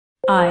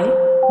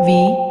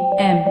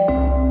IVM.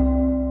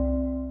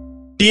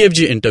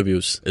 TFG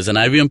Interviews is an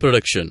IVM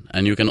production,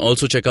 and you can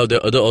also check out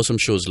their other awesome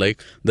shows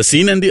like The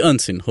Seen and the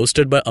Unseen,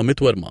 hosted by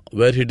Amit Verma,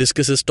 where he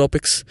discusses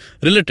topics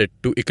related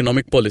to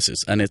economic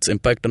policies and its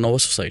impact on our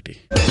society.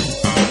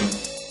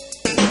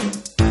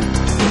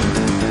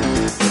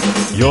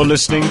 You're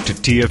listening to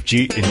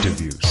TFG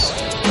Interviews.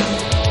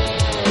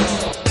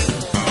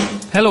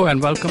 Hello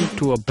and welcome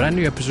to a brand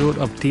new episode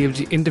of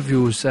TFG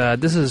Interviews.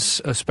 This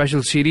is a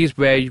special series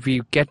where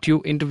we get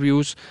you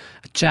interviews,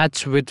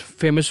 chats with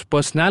famous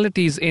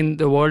personalities in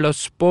the world of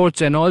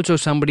sports, and also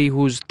somebody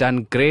who's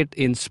done great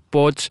in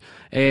sports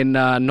and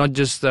not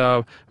just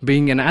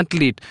being an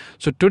athlete.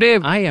 So today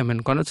I am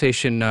in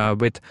conversation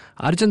with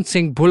Arjan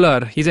Singh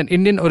Bhullar. He's an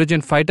Indian origin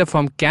fighter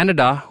from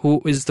Canada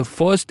who is the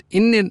first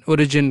Indian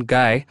origin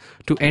guy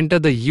to enter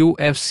the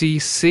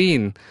UFC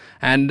scene.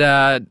 And,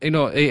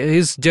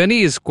 his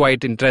journey is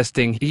quite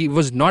interesting. He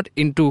was not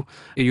into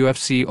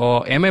UFC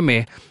or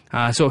MMA.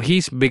 So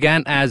he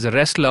began as a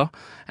wrestler.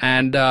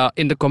 And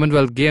in the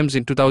Commonwealth Games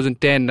in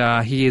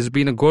 2010, he has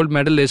been a gold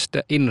medalist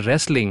in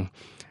wrestling.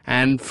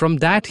 And from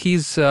that,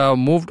 he's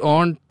moved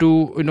on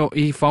to,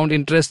 he found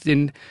interest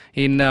in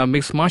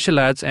mixed martial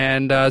arts.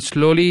 And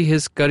slowly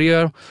his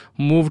career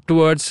moved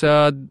towards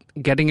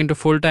getting into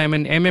full-time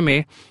in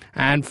MMA.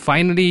 And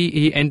finally,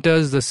 he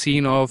enters the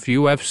scene of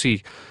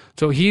UFC.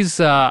 So he's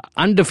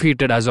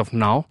undefeated as of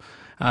now.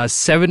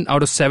 7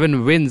 out of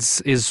 7 wins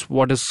is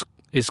what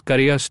his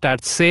career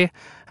stats say.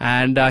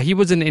 And he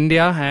was in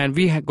India, and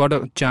we got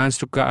a chance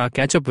to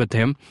catch up with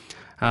him.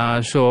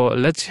 So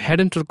let's head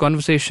into the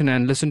conversation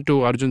and listen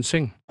to Arjan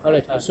Singh. All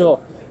right.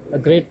 So a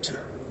great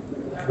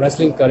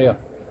wrestling career,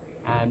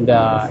 and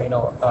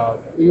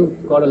you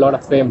got a lot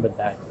of fame with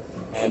that.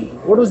 And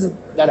what was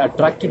it that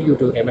attracted you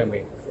to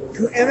MMA?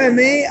 To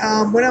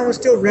MMA, when I was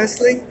still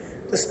wrestling,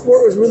 the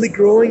sport was really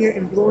growing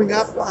and blowing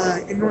up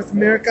in North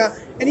America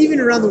and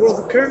even around the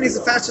world. Currently, it's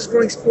the fastest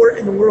growing sport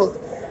in the world.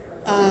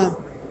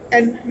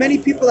 And many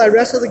people I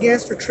wrestled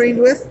against or trained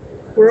with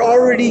were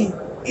already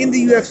in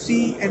the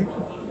UFC, and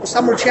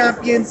some were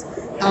champions.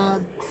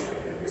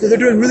 So they're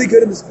doing really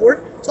good in the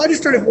sport. So I just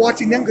started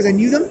watching them because I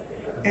knew them,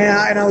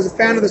 and I was a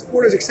fan of the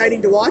sport. It was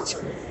exciting to watch.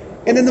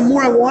 And then the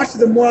more I watched it,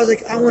 the more I was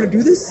like, I want to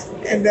do this.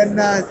 And then,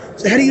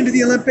 so heading into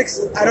the Olympics,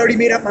 I'd already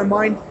made up my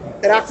mind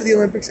that after the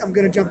Olympics, I'm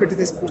going to jump into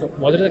this sport. So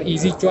was it an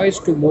easy choice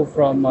to move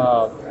from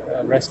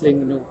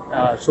wrestling,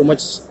 so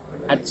much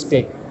at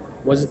stake?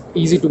 Was it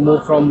easy to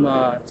move from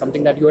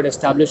something that you had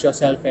established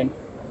yourself in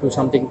to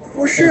something?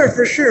 For sure.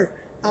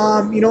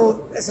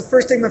 That's the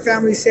first thing my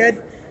family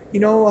said.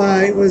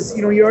 It was,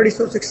 you're already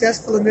so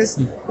successful in this.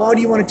 Why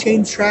do you want to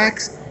change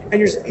tracks? And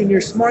you're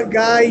a smart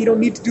guy. You don't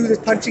need to do this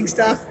punching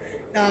stuff.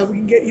 We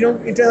can get,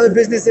 into other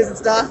businesses and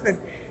stuff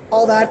and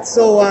all that.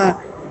 So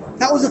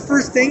that was the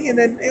first thing. And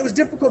then it was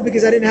difficult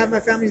because I didn't have my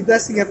family's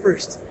blessing at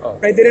first,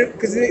 right? They didn't,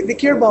 because they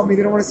care about me.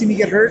 They don't want to see me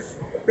get hurt.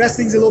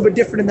 Wrestling's a little bit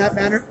different in that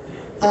manner.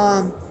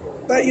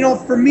 But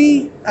for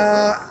me,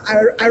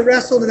 I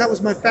wrestled, and that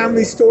was my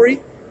family's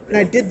story. And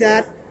I did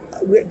that.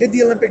 We did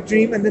the Olympic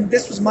dream, and then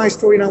this was my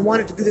story, and I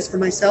wanted to do this for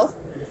myself.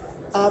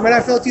 And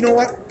I felt,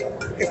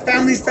 if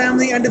family's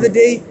family, end of the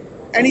day,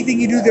 anything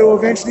you do, they will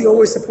eventually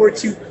always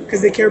support you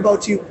because they care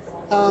about you.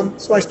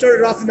 So I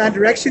started off in that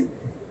direction,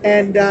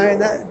 and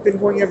that's been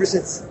going ever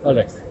since. All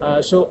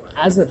right. So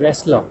as a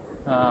wrestler,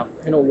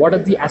 what are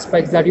the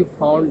aspects that you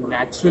found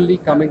naturally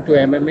coming to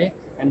MMA,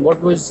 and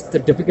what was the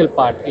difficult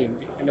part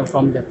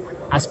from the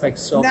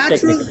aspects of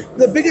technically?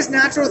 The biggest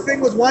natural thing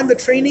was, one, the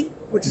training,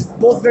 which is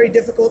both very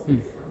difficult.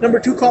 Number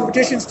 2,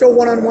 competition, still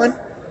one-on-one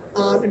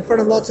in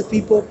front of lots of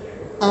people.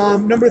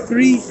 Number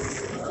 3,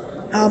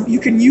 you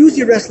can use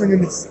your wrestling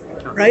in this,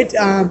 right?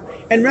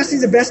 And wrestling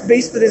is the best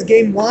base for this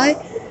game. Why?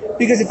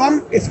 Because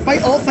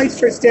all fights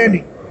start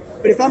standing.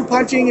 But if I'm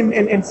punching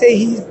and say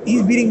he's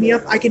beating me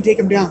up, I can take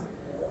him down,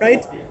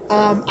 right?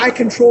 I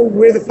control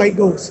where the fight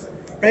goes,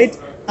 right?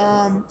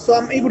 So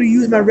I'm able to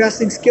use my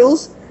wrestling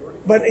skills.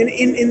 But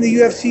in the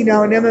UFC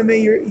now, in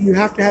MMA, you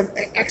have to have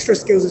extra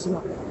skills as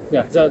well.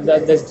 Yeah, so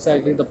that's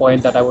exactly the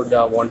point that I would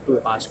want to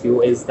ask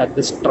you, is that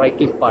the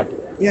striking part.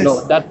 Yes.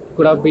 That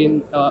could have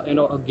been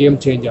a game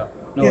changer.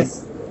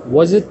 Yes.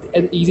 Was it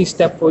an easy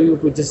step for you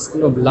to just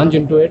lunge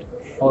into it?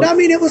 No, I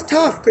mean, it was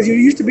tough because you're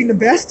used to being the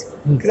best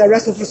because I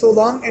wrestled for so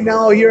long, and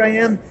now here I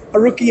am, a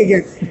rookie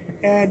again.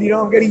 And,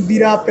 I'm getting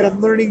beat up and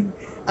I'm learning.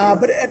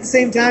 But at the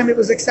same time, it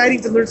was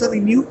exciting to learn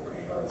something new.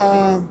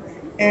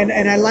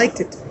 And I liked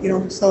it,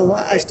 so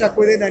I stuck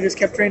with it and I just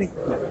kept training.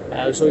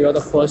 So you're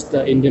the first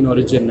Indian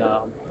origin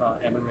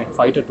MMA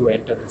fighter to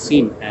enter the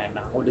scene, and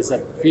how does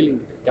that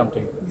feeling come to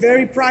you?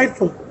 Very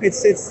prideful.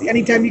 It's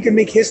anytime you can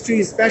make history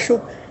is special.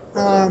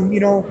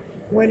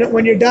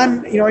 When you're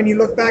done, and you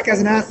look back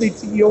as an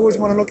athlete, you always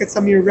want to look at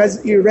some of your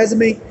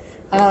resume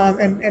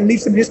and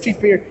leave some history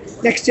for your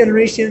next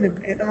generation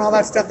and all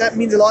that stuff. That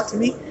means a lot to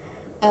me.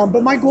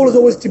 But my goal is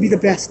always to be the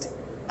best.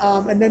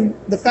 And then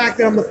the fact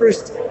that I'm the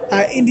first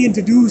Indian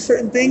to do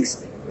certain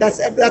things, that's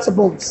a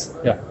bonus.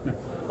 Yeah.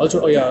 Also,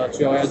 so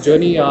your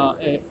journey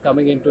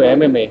coming into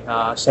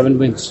MMA, 7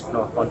 wins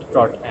on the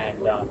trot, and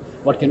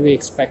what can we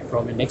expect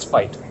from the next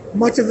fight?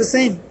 Much of the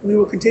same. We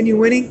will continue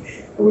winning.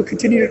 We will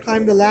continue to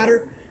climb the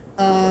ladder.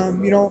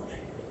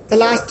 The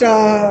last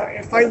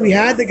fight we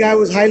had, the guy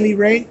was highly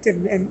ranked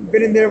and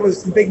been in there with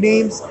some big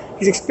names.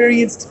 He's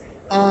experienced,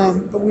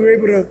 but we were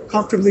able to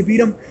comfortably beat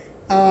him.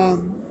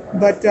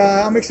 But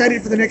I'm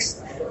excited for the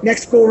next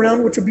go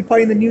around, which will be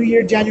probably in the new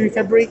year, January,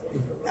 February,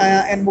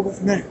 and we'll go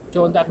from there.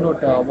 So on that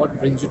note, what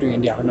brings you to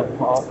India?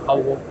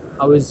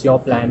 How is your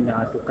plan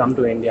to come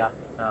to India,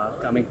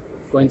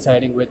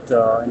 coinciding with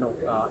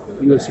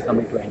UFC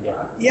coming to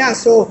India? Yeah,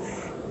 so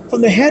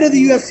from the head of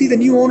the UFC, the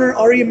new owner,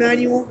 Ari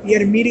Emanuel, he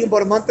had a meeting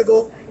about a month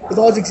ago with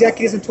all his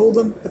executives and told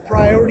them the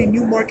priority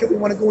new market we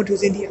want to go into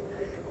is India.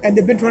 And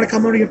they've been trying to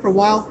come out here for a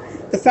while.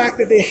 The fact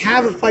that they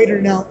have a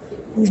fighter now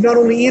who's not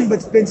only in,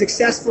 but has been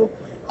successful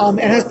and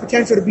has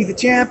potential to be the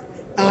champ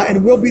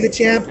and will be the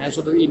champ. And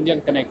so the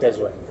Indian connect as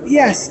well.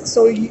 Yes,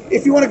 so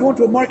if you want to go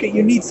into a market,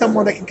 you need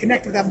someone that can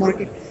connect with that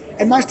market.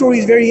 And my story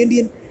is very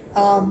Indian.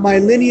 My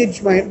lineage,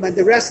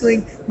 the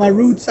wrestling, my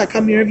roots. I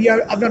come here every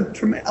year. I've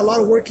done a lot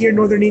of work here in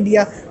northern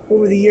India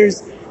over the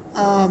years,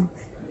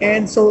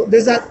 and so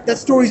there's that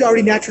story's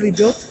already naturally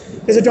built.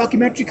 There's a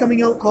documentary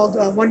coming out called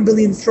 1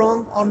 Billion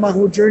Strong on my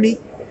whole journey,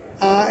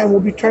 and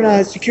we'll be trying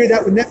to secure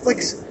that with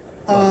Netflix,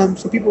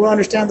 so people will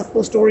understand the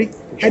full story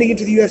heading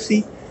into the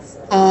UFC.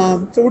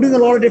 So we're doing a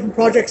lot of different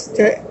projects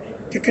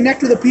to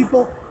connect with the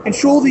people and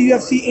show the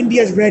UFC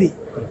India's ready.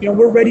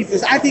 We're ready for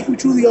this. I think we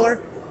truly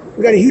are.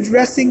 We've got a huge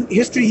wrestling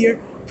history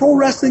here. Pro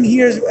wrestling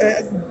here is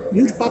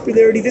huge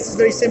popularity. This is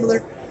very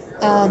similar.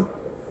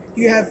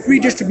 You have free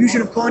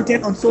distribution of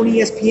content on Sony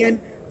ESPN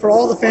for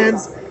all the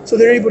fans, so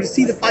they're able to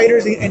see the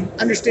fighters and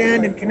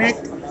understand and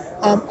connect.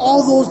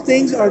 All those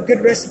things are a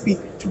good recipe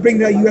to bring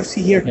the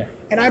UFC here. Yeah.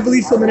 And I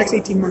believe so in the next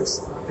 18 months.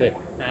 Great.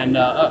 And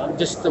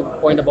just the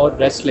point about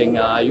wrestling,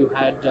 you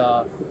had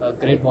a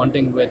great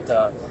bonding with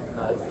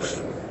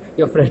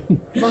your friend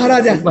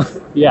Maharaja.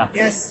 Yeah.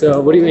 Yes. So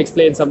would you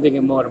explain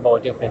something more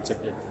about your friendship?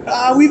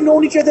 We've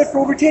known each other for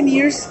over 10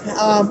 years.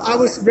 I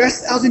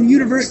was in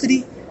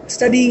university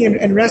studying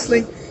and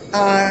wrestling,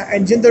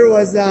 and Jinder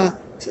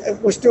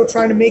was still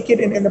trying to make it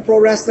in the pro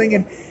wrestling,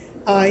 and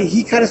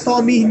he kind of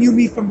saw me. He knew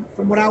me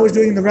from what I was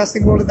doing in the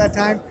wrestling world at that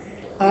time,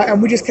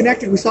 and we just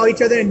connected. We saw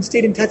each other and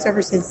stayed in touch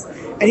ever since.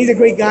 And he's a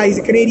great guy. He's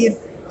a Canadian,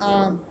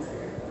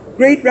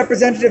 great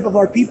representative of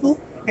our people,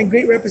 and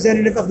great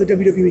representative of the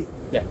WWE.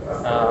 Yeah.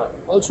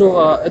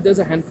 Also, there's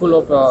a handful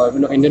of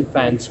Indian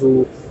fans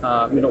who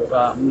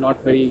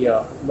not very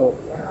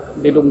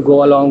they don't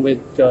go along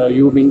with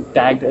you being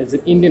tagged as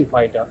an Indian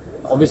fighter.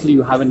 Obviously,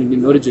 you have an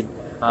Indian origin.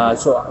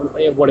 So,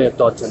 what are your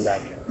thoughts on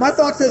that? My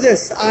thoughts are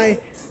this: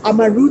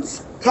 my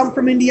roots come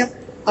from India.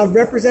 I've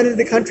represented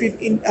the country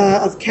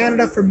of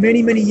Canada for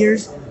many, many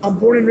years. I'm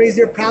born and raised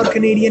there, proud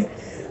Canadian.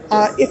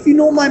 If you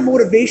know my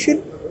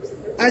motivation,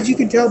 as you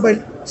can tell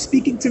by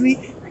speaking to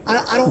me,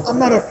 I'm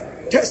not a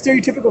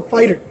stereotypical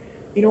fighter.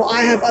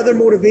 I have other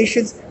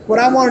motivations. What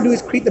I want to do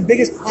is create the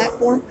biggest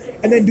platform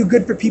and then do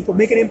good for people,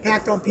 make an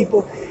impact on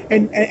people,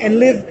 and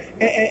live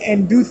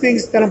and do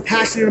things that I'm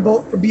passionate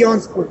about for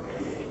beyond sport.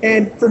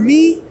 And for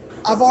me,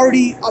 I've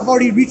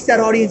already reached that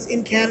audience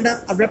in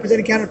Canada. I've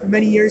represented Canada for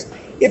many years.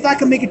 If I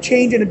can make a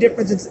change and a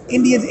difference in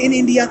Indians in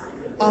India,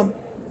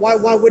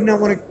 why wouldn't I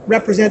want to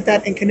represent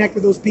that and connect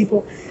with those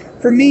people?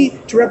 For me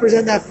to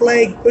represent that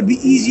flag, it would be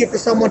easier for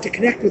someone to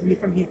connect with me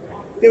from here.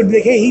 They would be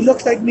like, hey, he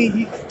looks like me,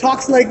 he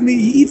talks like me,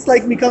 he eats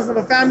like me, comes from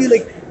a family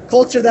like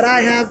culture that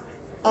I have.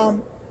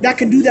 That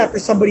can do that for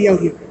somebody out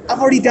here. I've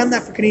already done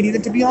that for Canadians.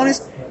 And to be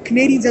honest,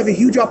 Canadians have a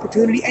huge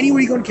opportunity.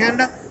 Anywhere you go in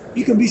Canada,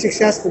 you can be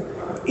successful.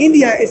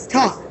 India is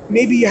tough.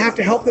 Maybe you have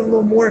to help them a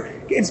little more,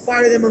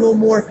 inspire them a little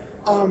more.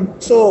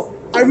 So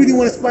I really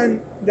want to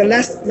spend the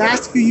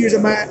last few years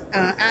of my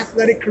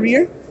athletic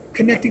career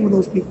connecting with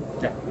those people.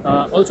 Yeah.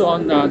 Also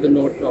on the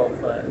note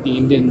of the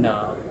Indian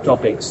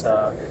topics,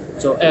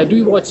 so do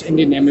you watch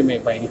Indian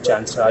MMA by any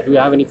chance? Do you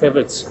have any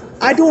favorites?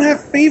 I don't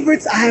have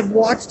favorites. I have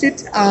watched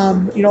it.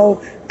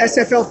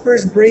 SFL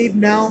first, Brave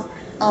now.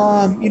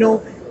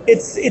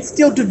 It's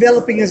still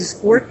developing as a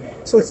sport,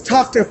 so it's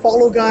tough to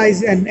follow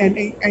guys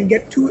and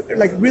get too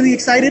really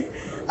excited.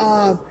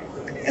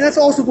 And that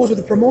also goes with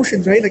the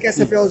promotions, right? Like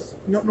SFL is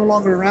no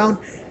longer around.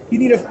 You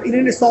need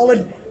a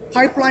solid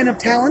pipeline of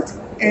talent.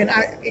 And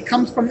it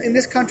comes from, in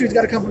this country, it's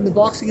got to come from the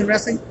boxing and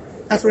wrestling.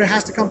 That's where it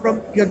has to come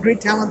from. You got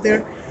great talent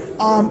there.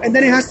 And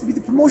then it has to be,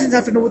 the promotions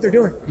have to know what they're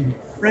doing,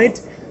 right?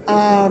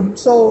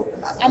 So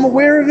I'm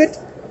aware of it.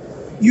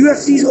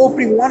 UFC's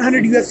opening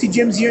 100 UFC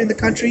gyms here in the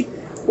country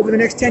over the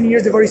next 10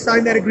 years. They've already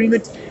signed that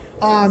agreement.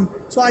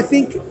 So I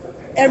think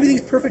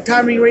everything's perfect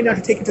timing right now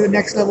to take it to the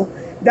next level.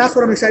 That's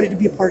what I'm excited to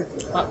be a part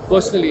of.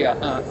 Personally,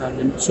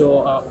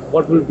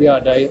 what will your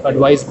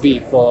advice be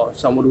for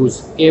someone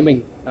who's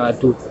aiming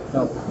to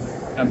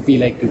be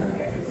like you?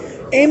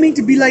 Aiming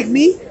to be like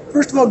me,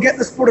 first of all, get in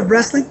the sport of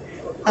wrestling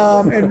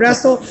and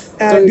wrestle.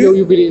 So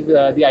you believe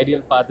the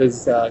ideal path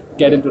is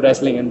get into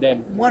wrestling and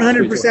then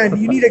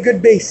 100%. You need a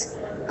good base.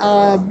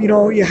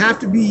 You have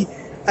to be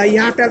You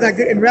have to have that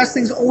good. And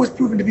wrestling's always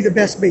proven to be the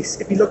best base.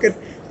 If you look at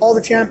all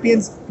the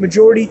champions,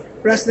 majority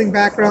wrestling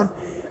background,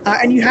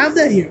 and you have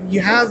that here.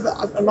 You have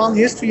a long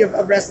history of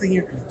wrestling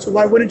here. So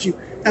why wouldn't you?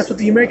 That's what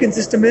the American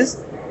system is.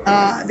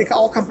 They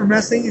all come from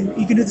wrestling, and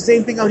you can do the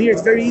same thing out here.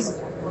 It's very easy.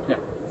 Yeah.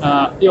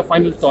 Your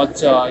final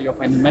thoughts, your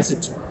final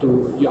message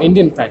to your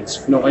Indian fans.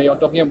 You know, you're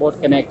talking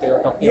about Connect.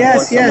 You're talking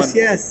about someone.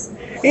 Yes.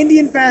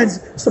 Indian fans,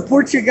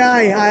 support your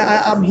guy.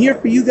 I'm here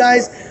for you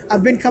guys.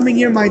 I've been coming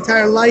here my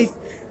entire life.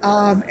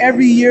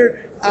 Every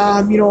year,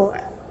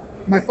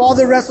 my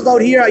father wrestled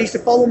out here. I used to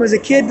follow him as a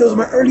kid. Those are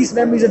my earliest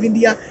memories of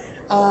India.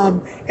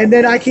 And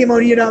then I came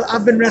out here. Now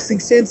I've been wrestling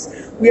since.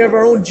 We have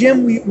our own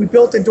gym. We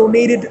built and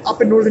donated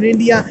up in northern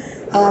India,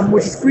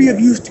 which is free of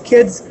use to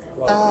kids.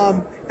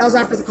 That was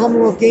after the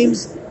Commonwealth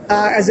Games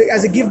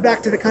as a give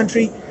back to the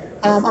country.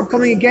 I'm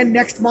coming again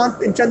next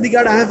month in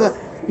Chandigarh. I have a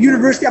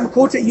university. I'm a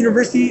coach at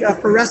university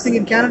for wrestling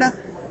in Canada.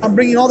 I'm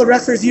bringing all the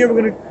wrestlers here.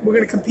 We're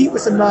gonna compete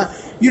with some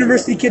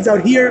university kids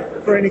out here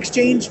for an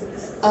exchange.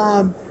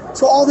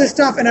 So all this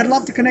stuff, and I'd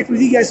love to connect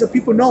with you guys so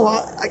people know.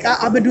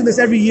 I've been doing this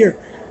every year.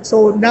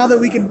 So now that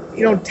we can,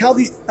 tell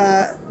these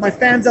my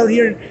fans out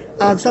here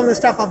some of the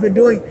stuff I've been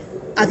doing,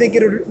 I think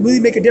it'll really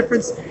make a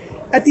difference.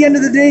 At the end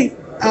of the day,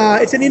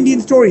 it's an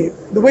Indian story.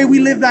 The way we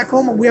live back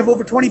home, we have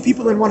over 20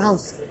 people in one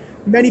house.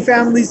 Many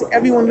families,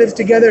 everyone lives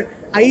together.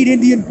 I eat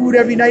Indian food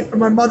every night when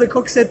my mother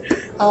cooks it.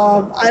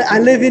 I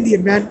live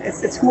Indian, man.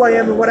 It's who I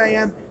am and what I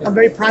am. I'm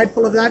very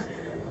prideful of that.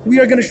 We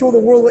are going to show the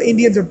world what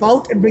Indians are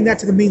about and bring that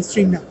to the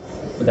mainstream now.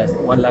 That's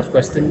one last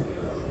question.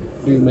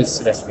 Do you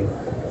miss wrestling?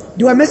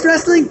 Do I miss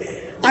wrestling?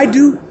 I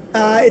do.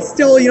 It's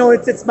still,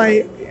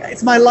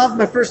 it's my love,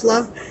 my first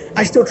love.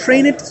 I still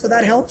train it, so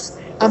that helps.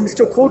 I'm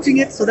still coaching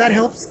it, so that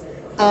helps.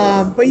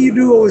 But you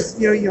do always,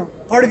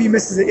 part of you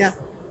misses it, yeah.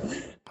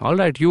 All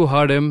right, you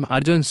heard him,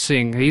 Arjan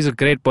Singh. He's a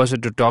great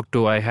person to talk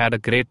to. I had a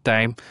great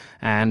time.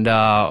 And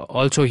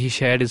also he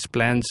shared his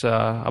plans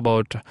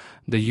about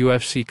the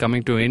UFC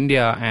coming to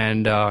India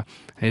and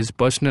his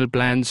personal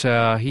plans.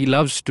 He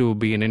loves to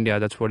be in India.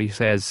 That's what he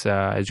says,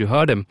 as you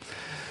heard him.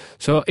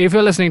 So if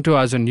you're listening to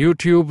us on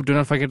YouTube, do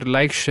not forget to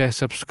like, share,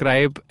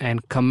 subscribe,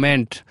 and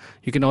comment.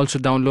 You can also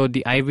download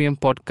the IVM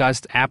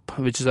Podcast app,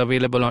 which is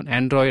available on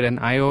Android and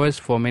iOS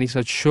for many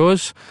such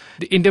shows.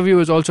 The interview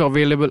is also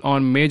available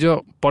on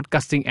major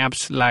podcasting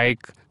apps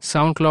like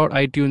SoundCloud,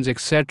 iTunes,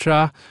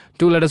 etc.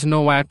 Do let us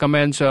know via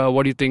comments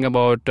what you think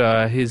about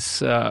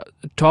his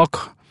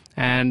talk.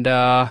 And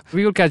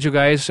we will catch you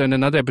guys in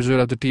another episode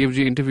of the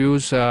TFG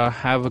interviews.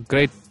 Have a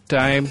great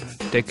time.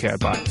 Take care.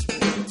 Bye.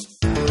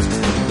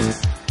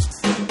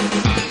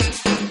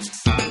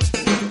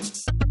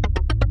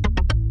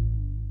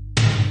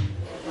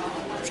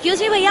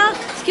 Excuse me भैया,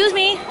 excuse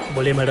me.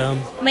 बोलिए madam.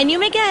 Menu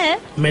में क्या है?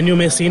 Menu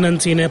में scene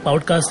unseen है,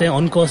 podcast है,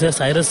 on course है,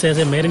 Cyrus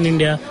है, made in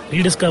India,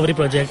 rediscovery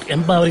project,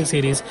 empowering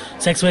series,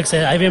 sex wax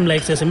है, IVM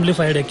लाइक्स है,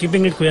 सिंप्लीफाइड है,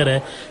 कीपिंग इट क्वियर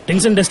है,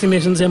 टिंग्स एंड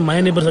डेस्टिनेशंस है,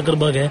 माय नेबर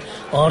सकरबर्ग है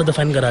और द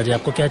फैन गराज है।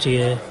 आपको क्या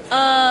चाहिए?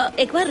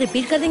 एक बार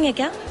रिपीट कर देंगे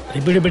क्या?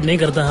 रिपीट नहीं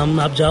करता हम।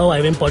 आप जाओ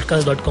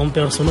IVMpodcast.com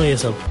पे और सुनो ये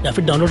सब, या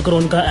फिर डाउनलोड करो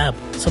उनका ऐप,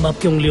 सब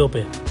आपकी उंगलियों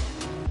पे।